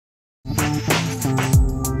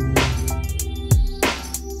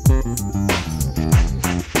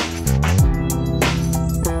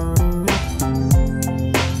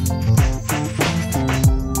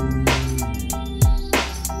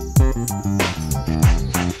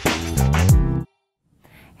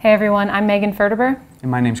Hey everyone, I'm Megan Fertiber. And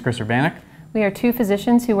my name's Chris Urbanek. We are two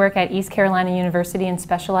physicians who work at East Carolina University and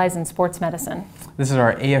specialize in sports medicine. This is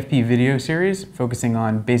our AFP video series focusing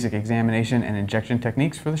on basic examination and injection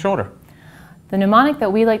techniques for the shoulder. The mnemonic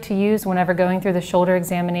that we like to use whenever going through the shoulder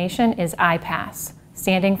examination is IPASS,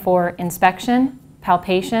 standing for inspection,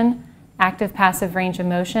 palpation, active passive range of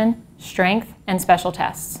motion, strength, and special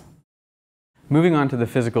tests. Moving on to the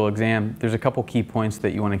physical exam, there's a couple key points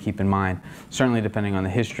that you want to keep in mind. Certainly depending on the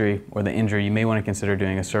history or the injury, you may want to consider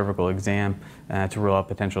doing a cervical exam to rule out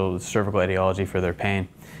potential cervical etiology for their pain.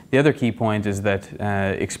 The other key point is that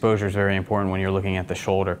exposure is very important when you're looking at the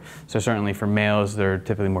shoulder. So certainly for males, they're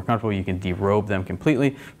typically more comfortable. You can derobe them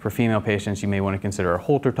completely. For female patients, you may want to consider a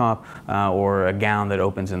halter top or a gown that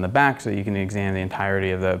opens in the back so you can examine the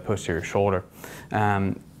entirety of the posterior shoulder.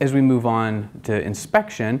 As we move on to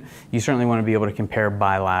inspection, you certainly want to be able to compare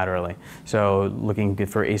bilaterally. So looking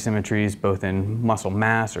for asymmetries both in muscle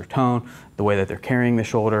mass or tone, the way that they're carrying the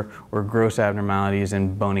shoulder, or gross abnormalities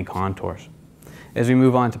in bony contours. As we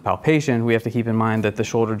move on to palpation, we have to keep in mind that the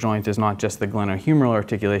shoulder joint is not just the glenohumeral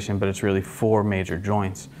articulation, but it's really four major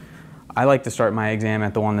joints. I like to start my exam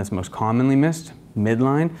at the one that's most commonly missed,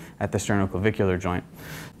 midline, at the sternoclavicular joint.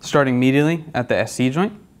 Starting medially at the SC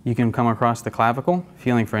joint, you can come across the clavicle,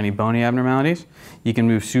 feeling for any bony abnormalities. You can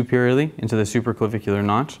move superiorly into the supraclavicular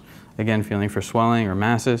notch, again feeling for swelling or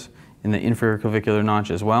masses, in the inferior clavicular notch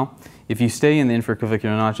as well. If you stay in the inferior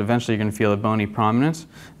clavicular notch, eventually you're going to feel a bony prominence.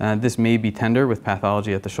 This may be tender with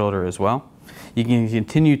pathology at the shoulder as well. You can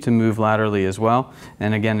continue to move laterally as well,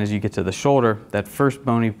 and again as you get to the shoulder, that first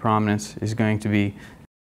bony prominence is going to be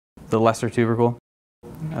the lesser tubercle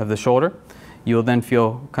of the shoulder. You'll then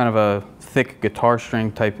feel kind of a thick guitar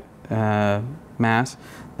string type mass.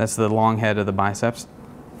 That's the long head of the biceps.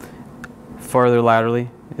 Farther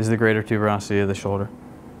laterally is the greater tuberosity of the shoulder.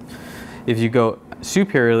 If you go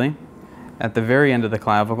superiorly, at the very end of the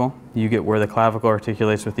clavicle, you get where the clavicle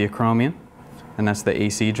articulates with the acromion, and that's the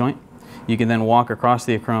AC joint. You can then walk across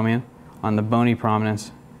the acromion on the bony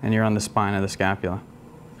prominence, and you're on the spine of the scapula.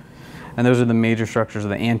 And those are the major structures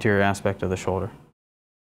of the anterior aspect of the shoulder.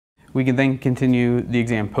 We can then continue the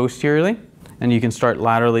exam posteriorly, and you can start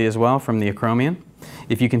laterally as well from the acromion.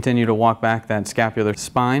 If you continue to walk back that scapular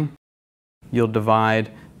spine, you'll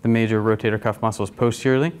divide the major rotator cuff muscles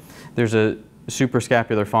posteriorly. There's a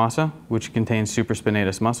suprascapular fossa, which contains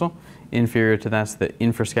supraspinatus muscle. Inferior to that's the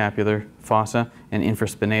infrascapular fossa and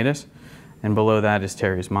infraspinatus, and below that is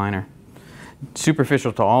teres minor.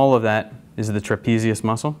 Superficial to all of that is the trapezius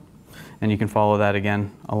muscle, and you can follow that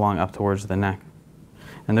again along up towards the neck.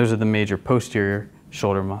 And those are the major posterior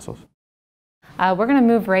shoulder muscles. We're going to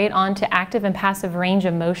move right on to active and passive range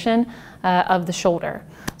of motion of the shoulder.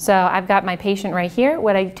 So I've got my patient right here.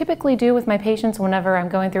 What I typically do with my patients whenever I'm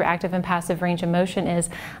going through active and passive range of motion is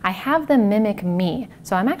I have them mimic me.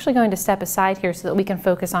 So I'm actually going to step aside here so that we can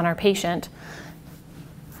focus on our patient.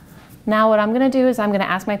 Now what I'm going to do is I'm going to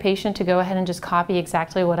ask my patient to go ahead and just copy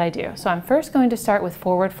exactly what I do. So I'm first going to start with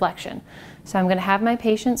forward flexion. So I'm going to have my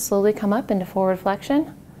patient slowly come up into forward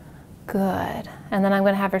flexion. Good. And then I'm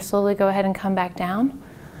going to have her slowly go ahead and come back down.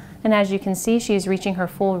 And as you can see, she's reaching her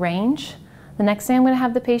full range. The next thing I'm going to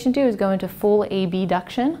have the patient do is go into full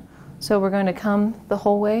abduction. So we're going to come the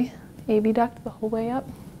whole way, abduct the whole way up.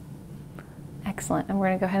 Excellent. And we're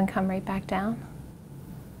going to go ahead and come right back down.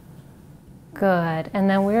 Good. And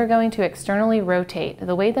then we're going to externally rotate.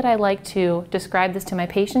 The way that I like to describe this to my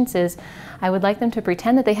patients is I would like them to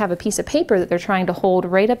pretend that they have a piece of paper that they're trying to hold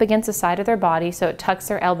right up against the side of their body so it tucks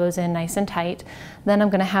their elbows in nice and tight. Then I'm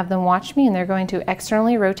going to have them watch me and they're going to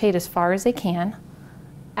externally rotate as far as they can.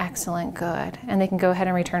 Excellent. Good. And they can go ahead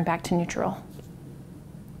and return back to neutral.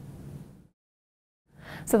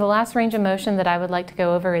 So the last range of motion that I would like to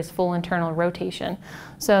go over is full internal rotation.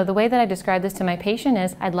 So the way that I describe this to my patient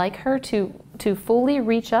is I'd like her to fully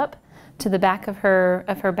reach up to the back of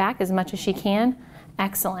her back as much as she can.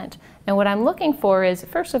 Excellent. And what I'm looking for is,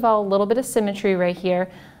 first of all, a little bit of symmetry right here.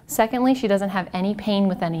 Secondly, she doesn't have any pain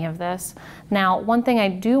with any of this. Now, one thing I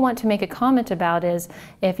do want to make a comment about is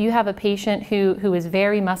if you have a patient who is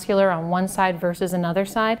very muscular on one side versus another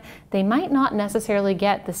side, they might not necessarily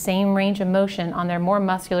get the same range of motion on their more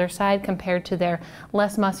muscular side compared to their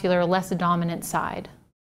less muscular, less dominant side.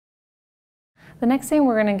 The next thing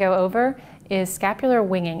we're going to go over is scapular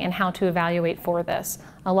winging and how to evaluate for this.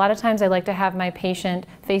 A lot of times I like to have my patient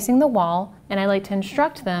facing the wall and I like to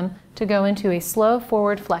instruct them to go into a slow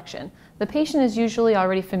forward flexion. The patient is usually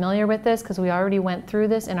already familiar with this because we already went through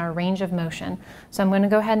this in our range of motion. So I'm going to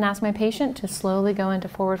go ahead and ask my patient to slowly go into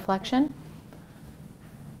forward flexion.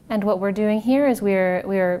 And what we're doing here is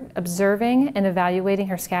we're observing and evaluating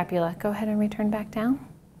her scapula. Go ahead and return back down.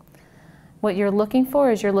 What you're looking for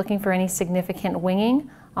is you're looking for any significant winging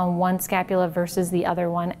on one scapula versus the other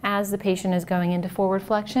one as the patient is going into forward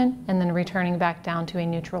flexion and then returning back down to a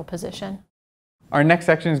neutral position. Our next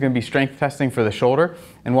section is going to be strength testing for the shoulder,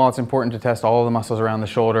 and while it's important to test all of the muscles around the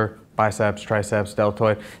shoulder, biceps, triceps,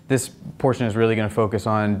 deltoid, this portion is really going to focus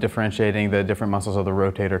on differentiating the different muscles of the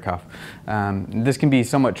rotator cuff. This can be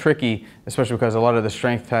somewhat tricky, especially because a lot of the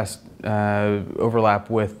strength tests overlap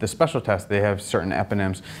with the special tests. They have certain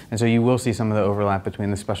eponyms, and so you will see some of the overlap between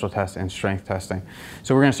the special test and strength testing.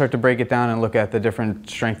 So we're going to start to break it down and look at the different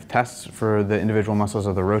strength tests for the individual muscles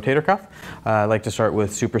of the rotator cuff. I like to start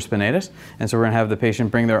with supraspinatus, and so we're going to have the patient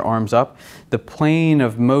bring their arms up. The plane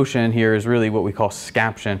of motion here is really what we call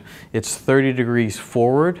scaption. It's 30 degrees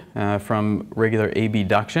forward from regular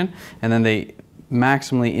abduction, and then they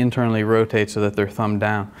maximally internally rotate so that they're thumb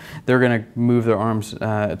down. They're going to move their arms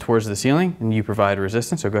towards the ceiling, and you provide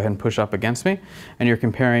resistance, so go ahead and push up against me. And you're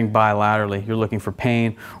comparing bilaterally. You're looking for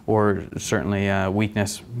pain or certainly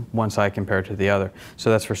weakness, one side compared to the other. So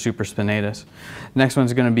that's for supraspinatus. Next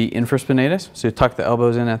one's going to be infraspinatus. So you tuck the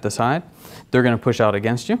elbows in at the side. They're going to push out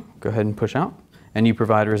against you. Go ahead and push out. And you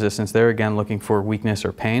provide resistance there, again looking for weakness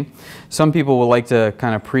or pain. Some people will like to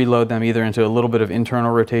kind of preload them either into a little bit of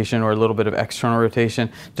internal rotation or a little bit of external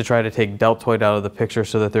rotation to try to take deltoid out of the picture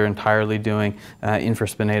so that they're entirely doing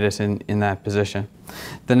infraspinatus in that position.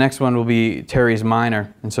 The next one will be teres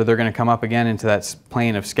minor, and so they're going to come up again into that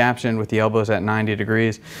plane of scaption with the elbows at 90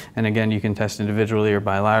 degrees. And again, you can test individually or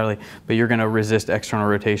bilaterally, but you're going to resist external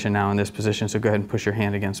rotation now in this position, so go ahead and push your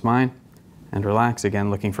hand against mine. And relax, again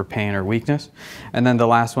looking for pain or weakness. And then the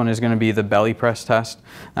last one is going to be the belly press test.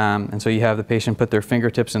 And so you have the patient put their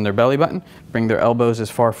fingertips in their belly button, bring their elbows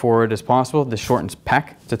as far forward as possible. This shortens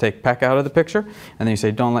pec to take pec out of the picture. And then you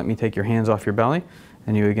say, don't let me take your hands off your belly.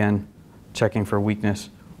 And you again checking for weakness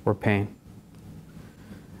or pain.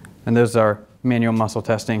 And those are manual muscle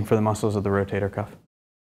testing for the muscles of the rotator cuff.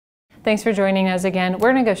 Thanks for joining us again.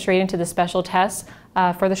 We're going to go straight into the special tests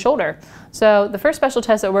for the shoulder. So the first special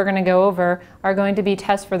tests that we're going to go over are going to be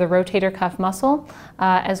tests for the rotator cuff muscle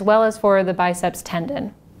as well as for the biceps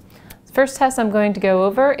tendon. The first test I'm going to go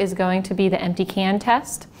over is going to be the empty can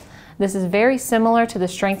test. This is very similar to the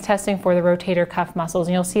strength testing for the rotator cuff muscles,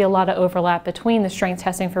 and you'll see a lot of overlap between the strength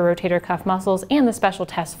testing for rotator cuff muscles and the special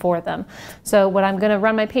tests for them. So what I'm going to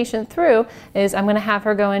run my patient through is I'm going to have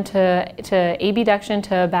her go into abduction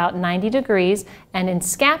to about 90 degrees, and in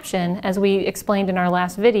scaption, as we explained in our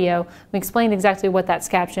last video, we explained exactly what that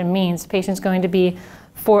scaption means. The patient's going to be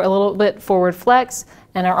for a little bit forward flex,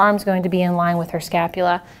 and her arm's going to be in line with her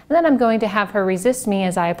scapula. And then I'm going to have her resist me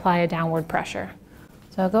as I apply a downward pressure.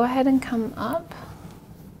 So go ahead and come up.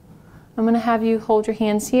 I'm going to have you hold your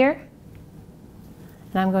hands here,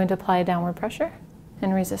 and I'm going to apply a downward pressure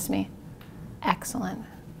and resist me. Excellent.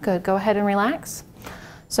 Good. Go ahead and relax.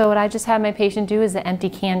 So what I just had my patient do is the empty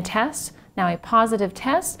can test. Now a positive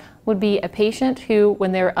test would be a patient who,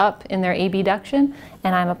 when they're up in their abduction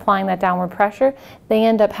and I'm applying that downward pressure, they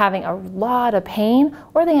end up having a lot of pain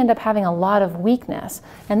or they end up having a lot of weakness.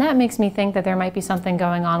 And that makes me think that there might be something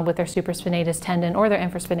going on with their supraspinatus tendon or their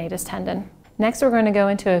infraspinatus tendon. Next, we're going to go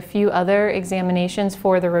into a few other examinations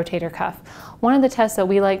for the rotator cuff. One of the tests that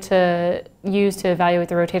we like to use to evaluate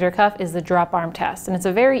the rotator cuff is the drop arm test, and it's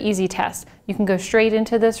a very easy test. You can go straight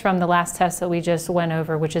into this from the last test that we just went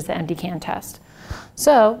over, which is the empty can test.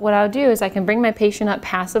 So what I'll do is I can bring my patient up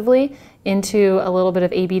passively into a little bit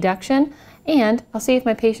of abduction, and I'll see if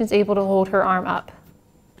my patient's able to hold her arm up.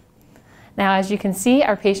 Now, as you can see,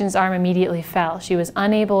 our patient's arm immediately fell. She was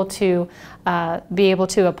unable to be able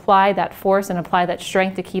to apply that force and apply that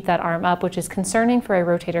strength to keep that arm up, which is concerning for a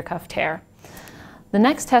rotator cuff tear. The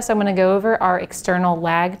next tests I'm going to go over are external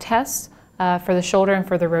lag tests for the shoulder and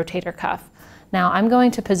for the rotator cuff. Now, I'm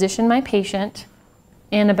going to position my patient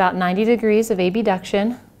in about 90 degrees of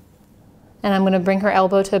abduction, and I'm going to bring her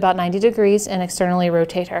elbow to about 90 degrees and externally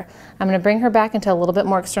rotate her. I'm going to bring her back into a little bit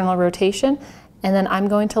more external rotation, and then I'm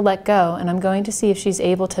going to let go, and I'm going to see if she's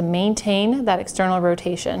able to maintain that external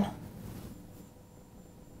rotation.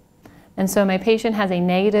 And so my patient has a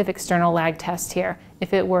negative external lag test here.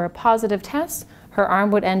 If it were a positive test, her arm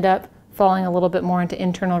would end up falling a little bit more into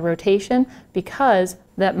internal rotation because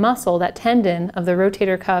that muscle, that tendon of the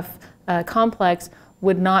rotator cuff complex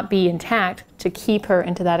would not be intact to keep her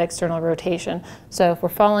into that external rotation. So if we're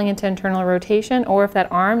falling into internal rotation, or if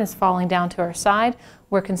that arm is falling down to our side,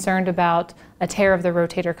 we're concerned about a tear of the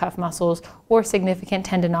rotator cuff muscles or significant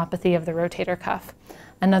tendinopathy of the rotator cuff.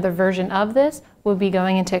 Another version of this would be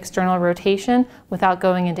going into external rotation without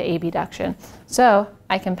going into abduction. So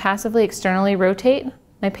I can passively externally rotate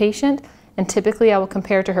my patient, and typically I will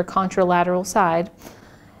compare to her contralateral side.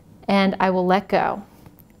 and I will let go.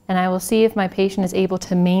 And I will see if my patient is able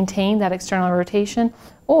to maintain that external rotation,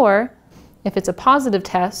 or if it's a positive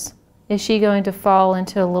test, is she going to fall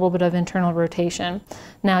into a little bit of internal rotation?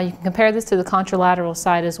 Now you can compare this to the contralateral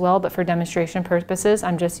side as well, but for demonstration purposes,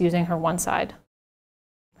 I'm just using her one side.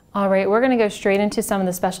 All right, we're going to go straight into some of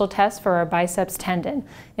the special tests for our biceps tendon.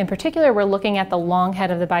 In particular, we're looking at the long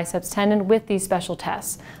head of the biceps tendon with these special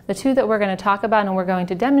tests. The two that we're going to talk about and we're going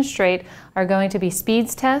to demonstrate are going to be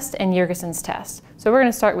Speed's test and Yergason's test. So we're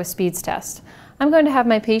going to start with Speed's test. I'm going to have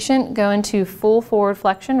my patient go into full forward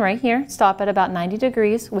flexion right here, stop at about 90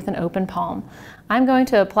 degrees with an open palm. I'm going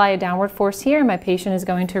to apply a downward force here and my patient is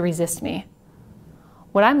going to resist me.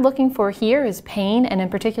 What I'm looking for here is pain, and in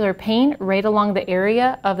particular pain right along the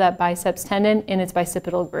area of that biceps tendon in its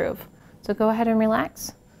bicipital groove. So go ahead and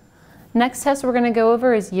relax. Next test we're going to go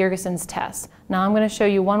over is Yergason's test. Now I'm going to show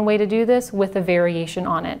you one way to do this with a variation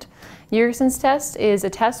on it. Yergason's test is a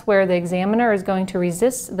test where the examiner is going to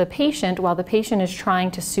resist the patient while the patient is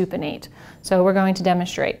trying to supinate. So we're going to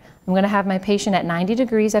demonstrate. I'm going to have my patient at 90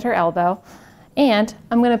 degrees at her elbow, and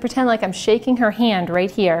I'm going to pretend like I'm shaking her hand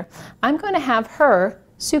right here. I'm going to have her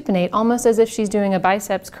supinate almost as if she's doing a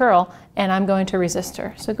biceps curl, and I'm going to resist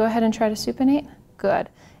her. So go ahead and try to supinate. Good.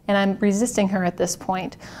 And I'm resisting her at this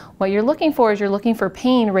point. What you're looking for is you're looking for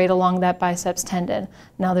pain right along that biceps tendon.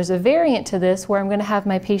 Now there's a variant to this where I'm going to have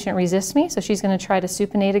my patient resist me, so she's going to try to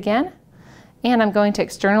supinate again. And I'm going to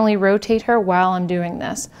externally rotate her while I'm doing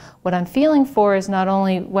this. What I'm feeling for is not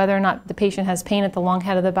only whether or not the patient has pain at the long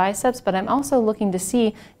head of the biceps, but I'm also looking to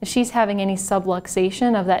see if she's having any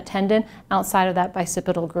subluxation of that tendon outside of that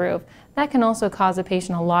bicipital groove. That can also cause a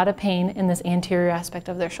patient a lot of pain in this anterior aspect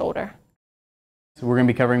of their shoulder. So we're going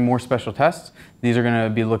to be covering more special tests. These are going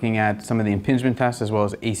to be looking at some of the impingement tests as well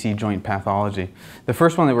as AC joint pathology. The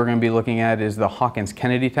first one that we're going to be looking at is the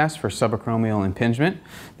Hawkins-Kennedy test for subacromial impingement.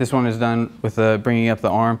 This one is done with bringing up the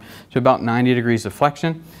arm to about 90 degrees of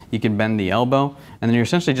flexion. You can bend the elbow, and then you're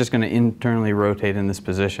essentially just going to internally rotate in this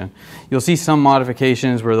position. You'll see some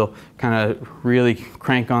modifications where they'll kind of really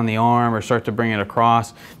crank on the arm or start to bring it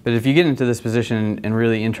across. But if you get into this position and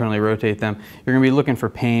really internally rotate them, you're going to be looking for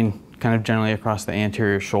pain kind of generally across the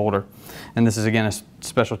anterior shoulder. And this is again a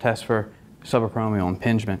special test for subacromial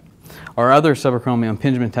impingement. Our other subacromial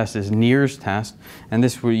impingement test is Neer's test, and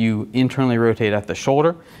this where you internally rotate at the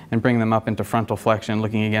shoulder and bring them up into frontal flexion,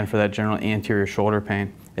 looking again for that general anterior shoulder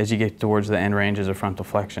pain as you get towards the end ranges of frontal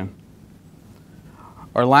flexion.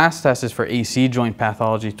 Our last test is for AC joint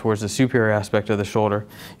pathology towards the superior aspect of the shoulder.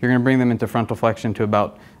 You're going to bring them into frontal flexion to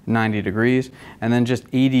about 90 degrees and then just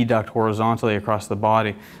adduct horizontally across the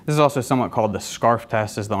body. This is also somewhat called the scarf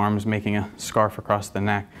test, as the arm is making a scarf across the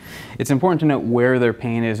neck. It's important to note where their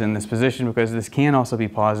pain is in this position because this can also be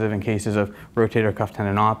positive in cases of rotator cuff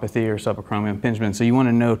tendinopathy or subacromial impingement. So you want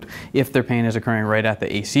to note if their pain is occurring right at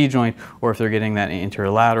the AC joint or if they're getting that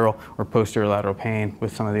anterolateral or posterolateral pain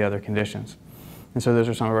with some of the other conditions. And so those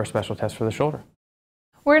are some of our special tests for the shoulder.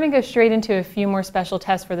 We're going to go straight into a few more special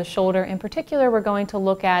tests for the shoulder. In particular, we're going to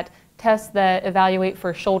look at tests that evaluate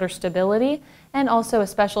for shoulder stability and also a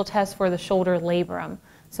special test for the shoulder labrum.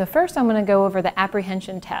 So first I'm going to go over the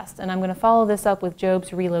apprehension test, and I'm going to follow this up with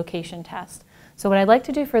Job's relocation test. So what I'd like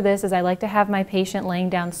to do for this is I like to have my patient laying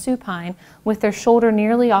down supine with their shoulder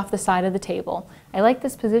nearly off the side of the table. I like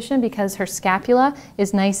this position because her scapula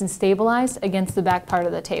is nice and stabilized against the back part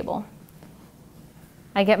of the table.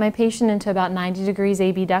 I get my patient into about 90 degrees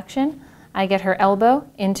abduction. I get her elbow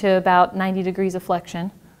into about 90 degrees of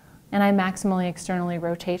flexion, and I maximally externally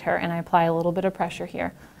rotate her, and I apply a little bit of pressure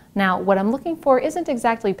here. Now, what I'm looking for isn't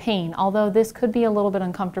exactly pain, although this could be a little bit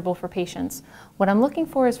uncomfortable for patients. What I'm looking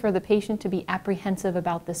for is for the patient to be apprehensive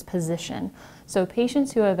about this position. So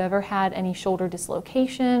patients who have ever had any shoulder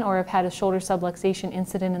dislocation or have had a shoulder subluxation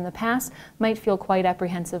incident in the past might feel quite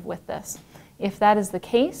apprehensive with this. If that is the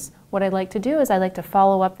case, what I'd like to do is I like to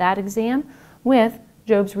follow up that exam with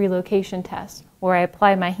Job's relocation test, where I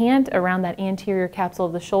apply my hand around that anterior capsule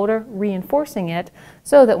of the shoulder, reinforcing it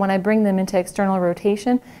so that when I bring them into external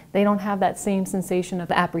rotation, they don't have that same sensation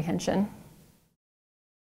of apprehension.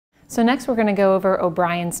 So next we're going to go over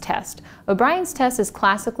O'Brien's test. O'Brien's test is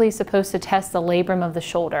classically supposed to test the labrum of the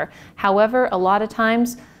shoulder. However, a lot of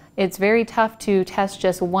times it's very tough to test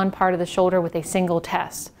just one part of the shoulder with a single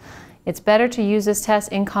test. It's better to use this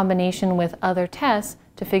test in combination with other tests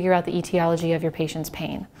to figure out the etiology of your patient's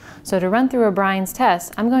pain. So to run through O'Brien's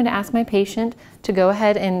test, I'm going to ask my patient to go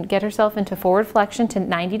ahead and get herself into forward flexion to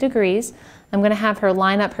 90 degrees. I'm going to have her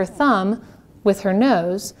line up her thumb with her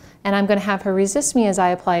nose, and I'm going to have her resist me as I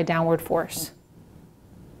apply a downward force.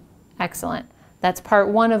 Excellent. That's part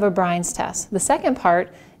one of O'Brien's test. The second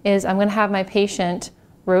part is I'm going to have my patient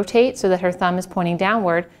rotate so that her thumb is pointing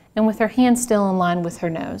downward and with her hand still in line with her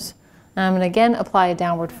nose. And I'm going to again apply a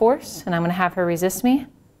downward force, and I'm going to have her resist me.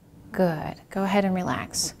 Good. Go ahead and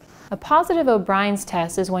relax. A positive O'Brien's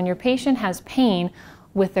test is when your patient has pain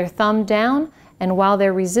with their thumb down and while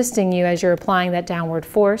they're resisting you as you're applying that downward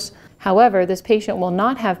force. However, this patient will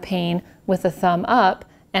not have pain with the thumb up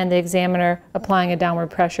and the examiner applying a downward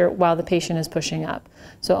pressure while the patient is pushing up.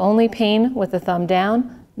 So only pain with the thumb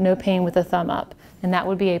down, no pain with the thumb up. And that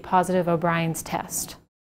would be a positive O'Brien's test.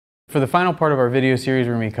 For the final part of our video series,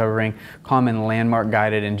 we're going to be covering common landmark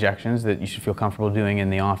guided injections that you should feel comfortable doing in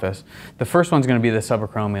the office. The first one's going to be the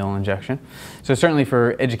subacromial injection. So certainly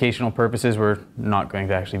for educational purposes, we're not going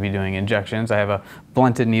to actually be doing injections. I have a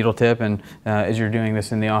blunted needle tip, and as you're doing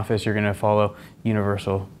this in the office, you're going to follow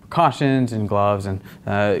universal precautions and gloves and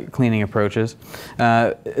cleaning approaches.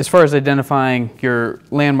 As far as identifying your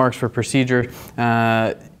landmarks for procedure,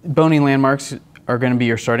 bony landmarks are going to be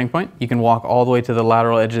your starting point. You can walk all the way to the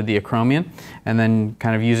lateral edge of the acromion, and then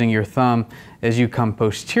kind of using your thumb as you come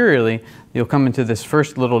posteriorly, you'll come into this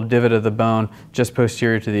first little divot of the bone just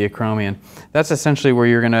posterior to the acromion. That's essentially where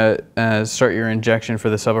you're going to start your injection for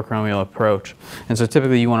the subacromial approach. And so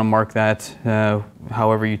typically you want to mark that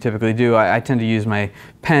however you typically do. I tend to use my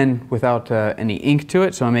pen without any ink to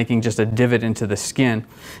it, so I'm making just a divot into the skin,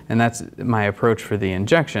 and that's my approach for the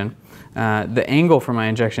injection. The angle for my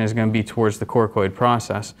injection is going to be towards the coracoid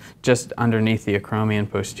process, just underneath the acromion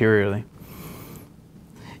posteriorly.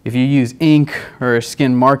 If you use ink or a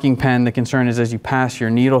skin marking pen, the concern is as you pass your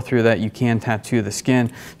needle through that, you can tattoo the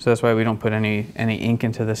skin, so that's why we don't put any ink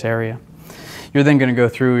into this area. You're then going to go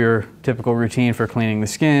through your typical routine for cleaning the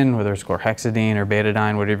skin, whether it's chlorhexidine or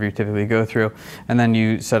betadine, whatever you typically go through, and then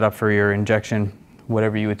you set up for your injection,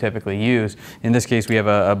 whatever you would typically use. In this case, we have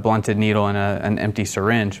a blunted needle and an empty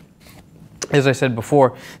syringe. As I said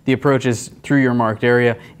before, the approach is through your marked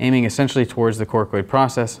area, aiming essentially towards the coracoid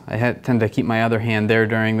process. I tend to keep my other hand there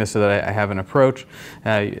during this so that I have an approach.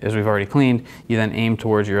 As we've already cleaned, you then aim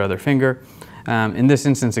towards your other finger. In this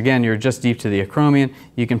instance, again, you're just deep to the acromion.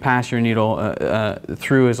 You can pass your needle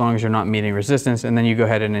through as long as you're not meeting resistance, and then you go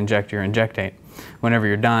ahead and inject your injectate. Whenever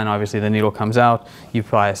you're done, obviously the needle comes out, you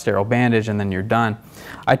apply a sterile bandage, and then you're done.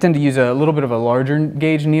 I tend to use a little bit of a larger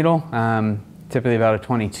gauge needle, typically about a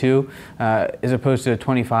 22, as opposed to a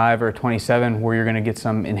 25 or a 27 where you're going to get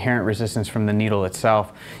some inherent resistance from the needle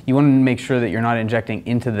itself. You want to make sure that you're not injecting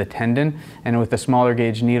into the tendon, and with the smaller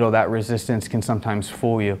gauge needle that resistance can sometimes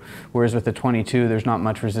fool you. Whereas with the 22 there's not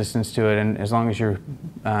much resistance to it, and as long as you're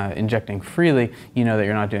injecting freely, you know that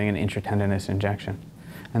you're not doing an intratendinous injection.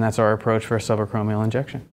 And that's our approach for a subacromial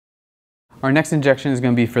injection. Our next injection is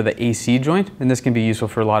going to be for the AC joint, and this can be useful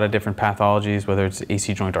for a lot of different pathologies, whether it's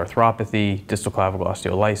AC joint arthropathy, distal clavicle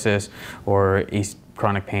osteolysis, or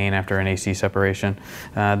chronic pain after an AC separation.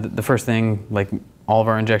 The first thing, like all of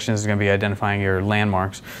our injections, is going to be identifying your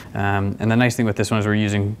landmarks. And the nice thing with this one is we're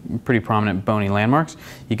using pretty prominent bony landmarks.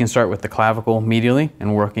 You can start with the clavicle medially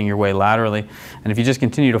and working your way laterally. And if you just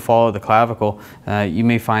continue to follow the clavicle, you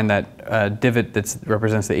may find that divot that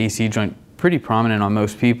represents the AC joint pretty prominent on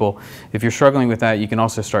most people. If you're struggling with that, you can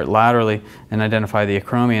also start laterally and identify the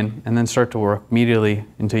acromion, and then start to work medially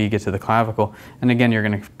until you get to the clavicle. And again, you're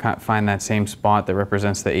going to find that same spot that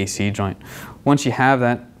represents the AC joint. Once you have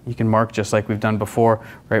that, you can mark just like we've done before,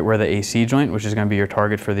 right where the AC joint, which is going to be your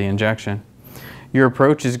target for the injection. Your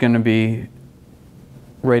approach is going to be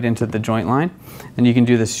right into the joint line, and you can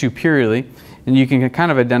do this superiorly, and you can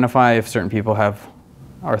kind of identify if certain people have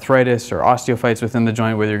arthritis or osteophytes within the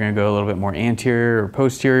joint, whether you're going to go a little bit more anterior or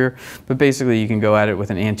posterior, but basically you can go at it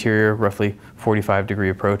with an anterior, roughly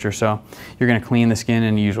 45-degree approach or so. You're going to clean the skin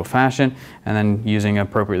in the usual fashion, and then using an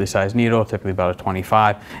appropriately sized needle, typically about a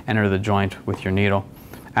 25, enter the joint with your needle.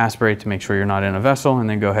 Aspirate to make sure you're not in a vessel, and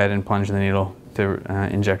then go ahead and plunge the needle to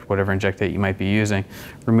inject whatever injectate you might be using.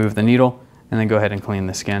 Remove the needle, and then go ahead and clean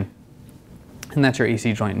the skin. And that's your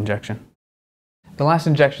AC joint injection. The last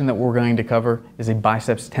injection that we're going to cover is a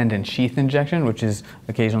biceps tendon sheath injection, which is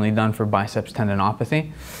occasionally done for biceps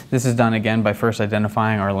tendinopathy. This is done again by first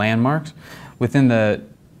identifying our landmarks. Within the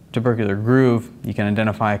tubercular groove, you can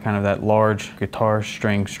identify kind of that large guitar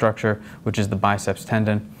string structure, which is the biceps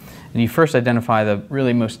tendon. And you first identify the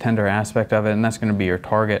really most tender aspect of it, and that's going to be your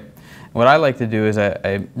target. What I like to do is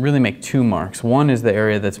I really make two marks. One is the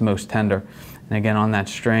area that's most tender, and again on that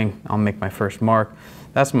string I'll make my first mark.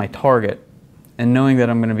 That's my target. And knowing that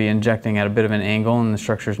I'm going to be injecting at a bit of an angle and the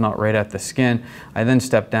structure is not right at the skin, I then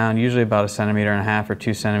step down, usually about 1.5 centimeters or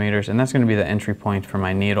 2 centimeters, and that's going to be the entry point for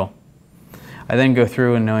my needle. I then go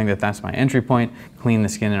through, and knowing that that's my entry point, clean the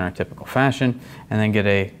skin in our typical fashion, and then get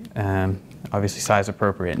a obviously size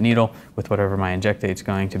appropriate needle with whatever my injectate is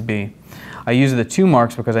going to be. I use the 2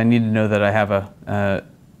 marks because I need to know that I have a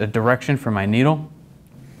direction for my needle.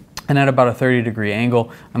 And at about a 30-degree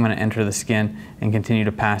angle, I'm going to enter the skin and continue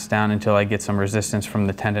to pass down until I get some resistance from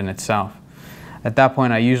the tendon itself. At that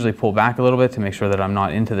point, I usually pull back a little bit to make sure that I'm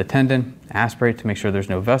not into the tendon, aspirate to make sure there's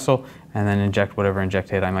no vessel, and then inject whatever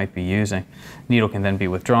injectate I might be using. Needle can then be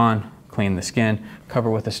withdrawn, clean the skin, cover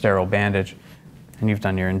with a sterile bandage, and you've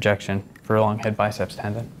done your injection for a long head biceps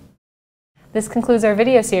tendon. This concludes our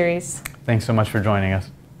video series. Thanks so much for joining us.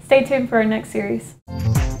 Stay tuned for our next series.